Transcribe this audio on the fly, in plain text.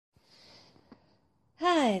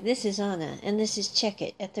Hi, this is Anna, and this is Check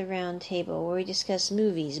It at the Round Table, where we discuss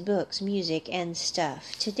movies, books, music, and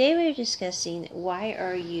stuff. Today we're discussing Why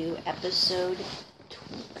Are You, episode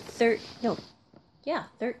 13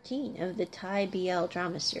 of the Thai BL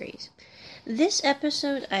drama series. This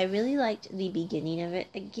episode, I really liked the beginning of it.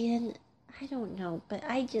 Again, I don't know, but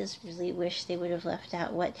I just really wish they would have left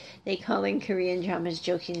out what they call in Korean dramas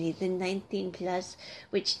jokingly the 19 plus,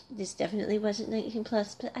 which this definitely wasn't 19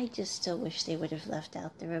 plus, but I just still wish they would have left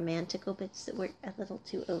out the romantical bits that were a little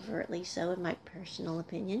too overtly so, in my personal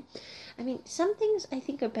opinion. I mean, some things I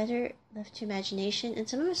think are better left to imagination, and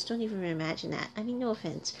some of us don't even imagine that. I mean, no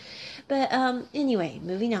offense. But anyway,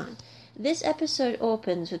 moving on. This episode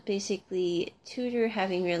opens with basically Tudor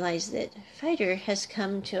having realized that Fighter has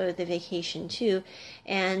come to the vacation too,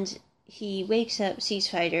 and he wakes up, sees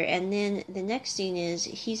Fighter, and then the next scene is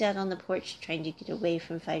he's out on the porch trying to get away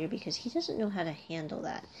from Fighter because he doesn't know how to handle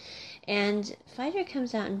that. And Fighter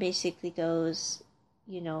comes out and basically goes,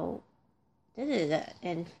 da da da,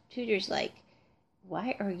 and Tudor's like,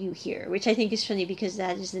 why Are You Here? Which I think is funny because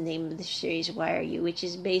that is the name of the series, Why Are You? Which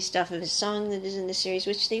is based off of a song that is in the series,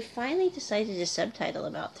 which they finally decided to subtitle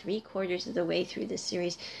about 3/4 of the way through the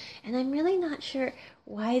series. And I'm really not sure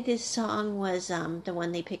why this song was the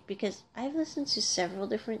one they picked, because I've listened to several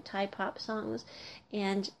different Thai pop songs,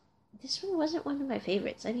 and this one wasn't one of my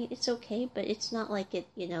favorites. I mean, it's okay, but it's not like it,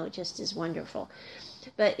 just is wonderful.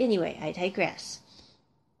 But anyway, I digress.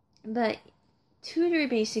 But Tudor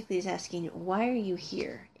basically is asking, why are you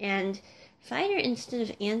here? And Fighter, instead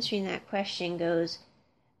of answering that question, goes,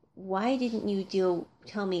 why didn't you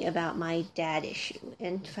tell me about my dad issue?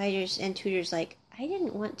 And Tudor's like, I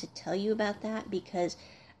didn't want to tell you about that because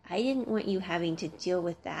I didn't want you having to deal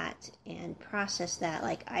with that and process that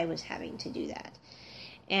like I was having to do that.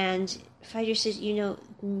 And Fighter says, you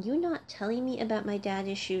not telling me about my dad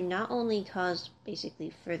issue not only caused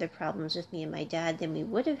basically further problems with me and my dad than we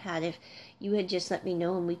would have had if you had just let me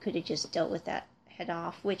know and we could have just dealt with that head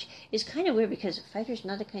off, which is kind of weird because Fighter's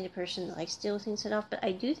not the kind of person that likes to deal with things head off, but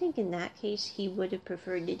I do think in that case he would have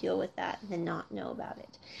preferred to deal with that than not know about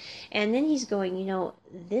it. And then he's going,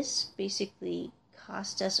 this basically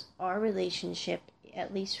cost us our relationship,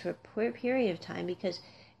 at least for a period of time, because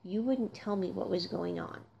you wouldn't tell me what was going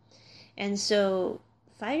on. And so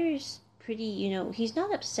Fighter's pretty, he's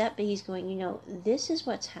not upset, but he's going, this is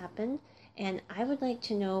what's happened, and I would like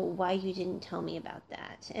to know why you didn't tell me about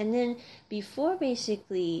that. And then before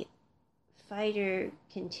basically Fighter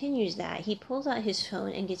continues that, he pulls out his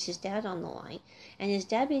phone and gets his dad on the line. And his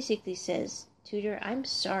dad basically says, Tudor, I'm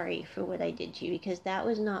sorry for what I did to you, because that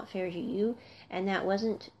was not fair to you, and that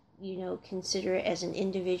wasn't consider it as an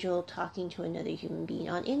individual talking to another human being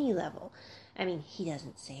on any level. I mean, he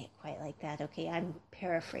doesn't say it quite like that, okay? I'm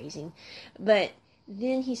paraphrasing. But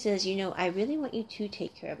then he says, I really want you to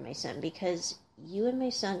take care of my son because you and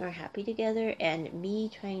my son are happy together, and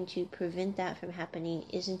me trying to prevent that from happening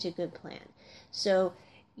isn't a good plan. So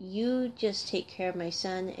you just take care of my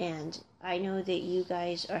son, and I know that you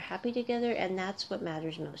guys are happy together, and that's what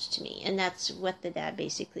matters most to me. And that's what the dad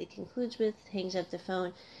basically concludes with, hangs up the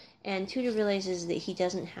phone. And Tudor realizes that he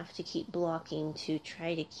doesn't have to keep blocking to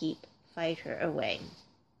try to keep Fighter away.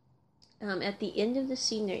 At the end of the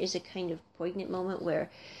scene, there is a kind of poignant moment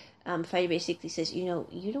where Fighter basically says, you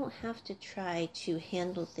don't have to try to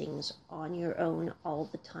handle things on your own all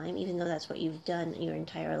the time, even though that's what you've done your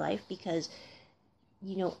entire life, because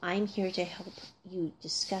I'm here to help you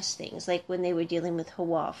discuss things. Like when they were dealing with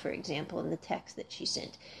Hawa, for example, in the text that she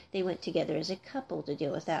sent. They went together as a couple to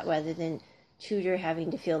deal with that rather than Tudor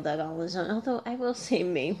having to feel that all on his own. Although I will say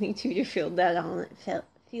mainly Tudor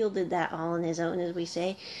fielded that all on his own, as we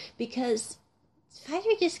say, because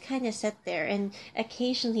Fighter just kind of sat there and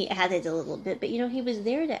occasionally added a little bit. But, he was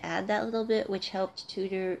there to add that little bit, which helped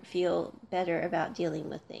Tudor feel better about dealing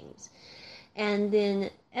with things. And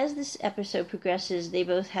then as this episode progresses, they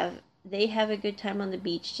have a good time on the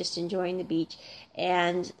beach, just enjoying the beach,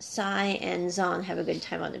 and Sai and Zahn have a good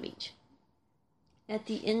time on the beach. At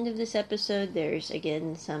the end of this episode, there's,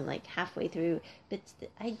 again, some, halfway through, but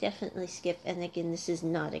I definitely skip, and again, this is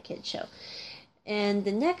not a kid show. And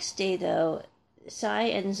the next day, though, Sai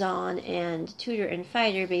and Zahn and Tudor and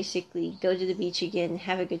Fighter basically go to the beach again,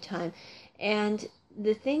 have a good time, and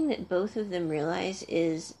the thing that both of them realize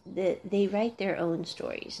is that they write their own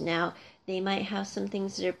stories. Now, they might have some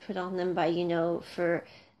things that are put on them by, for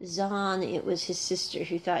Zahn, it was his sister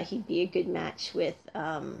who thought he'd be a good match with,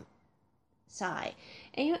 Sai.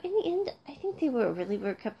 And in the end, I think they were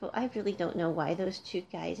a couple. I really don't know why those two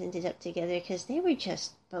guys ended up together, because they were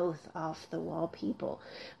just both off the wall people.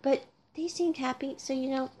 But they seemed happy,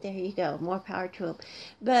 so there you go, more power to them.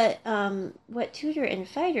 But what Tudor and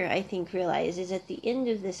Fighter, I think, realize is at the end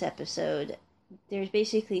of this episode, there's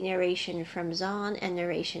basically narration from Zahn and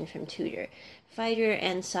narration from Tudor. Fighter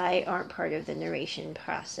and Sai aren't part of the narration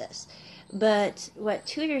process. But what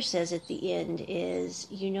Tudor says at the end is,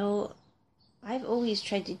 I've always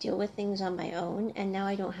tried to deal with things on my own, and now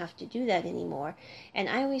I don't have to do that anymore. And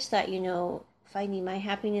I always thought, finding my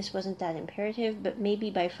happiness wasn't that imperative, but maybe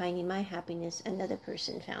by finding my happiness, another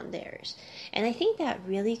person found theirs. And I think that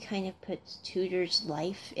really kind of puts Tudor's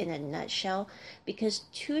life in a nutshell, because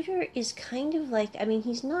Tudor is kind of like,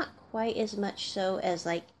 he's not quite as much so as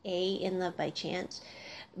like A in Love by Chance,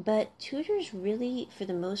 but Tudor's really, for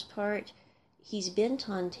the most part, he's bent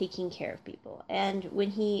on taking care of people. And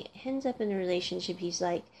when he ends up in a relationship, he's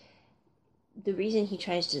like, the reason he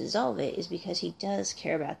tries to dissolve it is because he does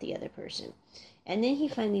care about the other person. And then he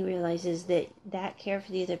finally realizes that care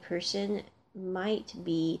for the other person might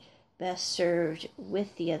be best served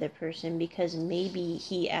with the other person, because maybe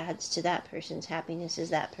he adds to that person's happiness as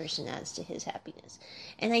that person adds to his happiness.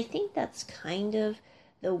 And I think that's kind of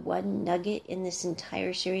the one nugget in this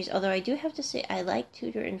entire series. Although I do have to say, I like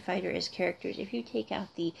Tudor and Fighter as characters, if you take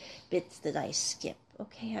out the bits that I skip.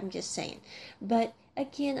 Okay, I'm just saying. But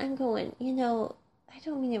again, I'm going, I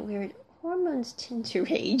don't mean it weird. Hormones tend to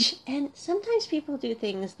rage, and sometimes people do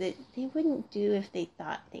things that they wouldn't do if they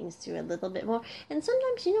thought things through a little bit more. And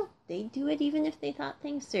sometimes, they do it even if they thought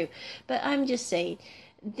things through. But I'm just saying,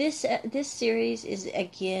 this series is,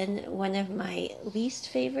 again, one of my least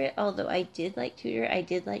favorite, although I did like Tudor, I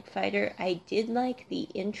did like Fighter, I did like the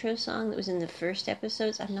intro song that was in the first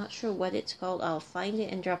episodes. I'm not sure what it's called. I'll find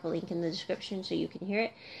it and drop a link in the description so you can hear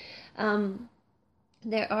it.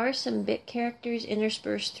 There are some bit characters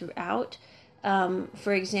interspersed throughout.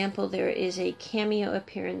 For example, there is a cameo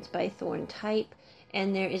appearance by Thorn Type,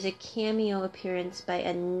 and there is a cameo appearance by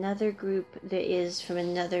another group that is from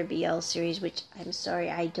another BL series, which I'm sorry,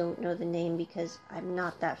 I don't know the name because I'm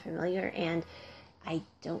not that familiar, and I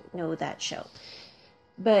don't know that show.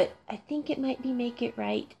 But I think it might be Make It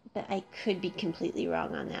Right, but I could be completely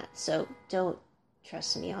wrong on that, so don't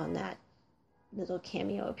trust me on that little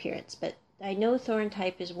cameo appearance. But I know Thorn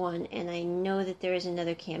Type is one, and I know that there is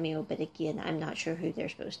another cameo, but again, I'm not sure who they're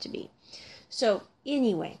supposed to be. So,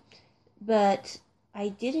 anyway, but I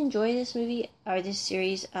did enjoy this movie, or this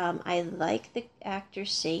series. I like the actor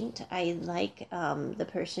Saint. I like the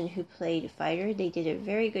person who played Fighter. They did a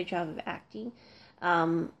very good job of acting.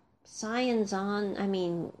 Sai and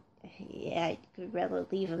Zahn, yeah, I could rather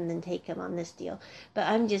leave them than take them on this deal. But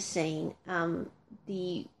I'm just saying,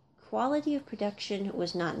 the quality of production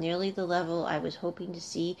was not nearly the level I was hoping to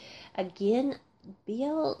see. Again,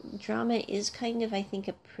 BL drama is kind of, I think,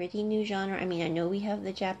 a pretty new genre. I know we have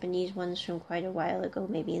the Japanese ones from quite a while ago,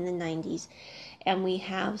 maybe in the 90s, and we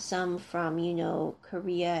have some from,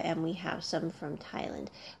 Korea, and we have some from Thailand.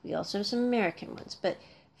 We also have some American ones, but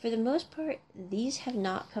for the most part, these have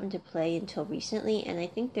not come to play until recently, and I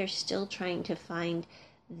think they're still trying to find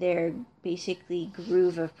their basically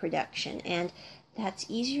groove of production. And that's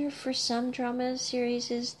easier for some drama series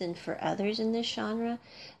than for others in this genre.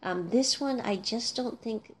 This one, I just don't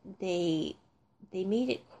think they made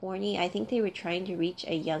it corny. I think they were trying to reach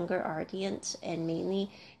a younger audience, and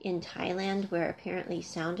mainly in Thailand, where apparently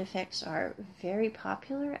sound effects are very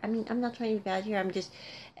popular. I'm not trying to be bad here. I'm just,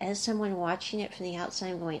 as someone watching it from the outside,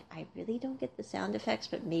 I'm going, I really don't get the sound effects,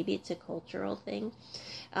 but maybe it's a cultural thing.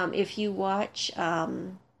 If you watch,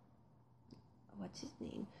 what's his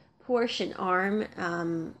name? Porsche and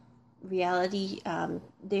Arm reality,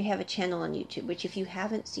 they have a channel on YouTube, which if you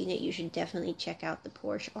haven't seen it, you should definitely check out the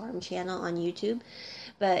Porsche Arm channel on YouTube.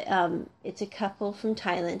 But it's a couple from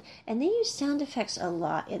Thailand, and they use sound effects a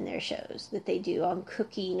lot in their shows that they do on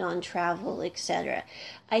cooking, on travel, etc.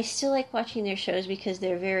 I still like watching their shows because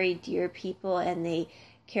they're very dear people, and they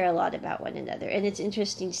care a lot about one another, and it's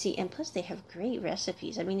interesting to see. And plus, they have great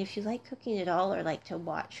recipes. If you like cooking at all, or like to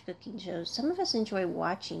watch cooking shows, some of us enjoy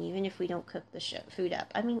watching even if we don't cook the food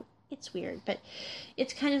up. It's weird, but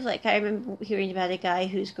it's kind of like, I remember hearing about a guy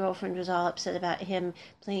whose girlfriend was all upset about him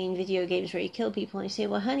playing video games where he killed people, and he said,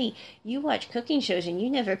 well, honey, you watch cooking shows and you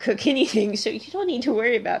never cook anything, so you don't need to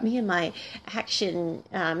worry about me and my action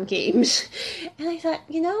games. And I thought,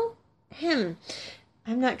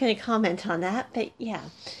 I'm not going to comment on that, but yeah.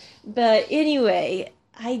 But anyway,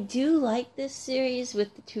 I do like this series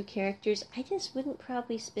with the two characters. I just wouldn't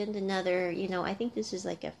probably spend another, I think this is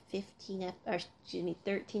like a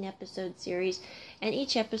 13 episode series, and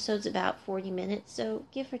each episode's about 40 minutes, so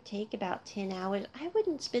give or take about 10 hours. I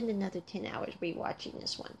wouldn't spend another 10 hours rewatching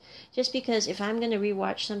this one, just because if I'm going to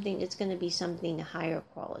rewatch something, it's going to be something higher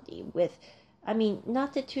quality with,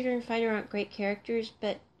 not that Tutor and Fighter aren't great characters,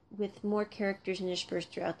 but with more characters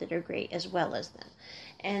interspersed throughout that are great as well as them.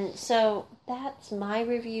 And so that's my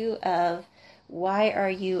review of Why Are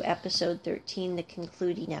You episode 13, the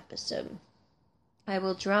concluding episode. I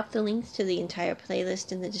will drop the links to the entire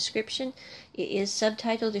playlist in the description. It is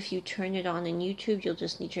subtitled. If you turn it on YouTube, you'll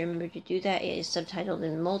just need to remember to do that. It is subtitled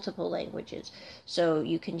in multiple languages, so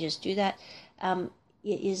you can just do that.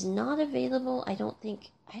 It is not available, I don't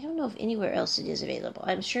know if anywhere else it is available.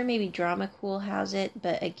 I'm sure maybe Dramacool has it,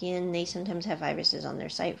 but again, they sometimes have viruses on their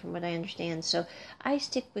site from what I understand. So I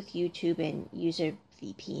stick with YouTube and use a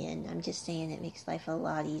VPN. I'm just saying it makes life a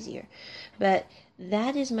lot easier. But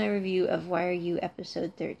that is my review of Why Are You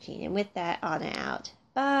episode 13. And with that, on and out.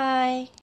 Bye!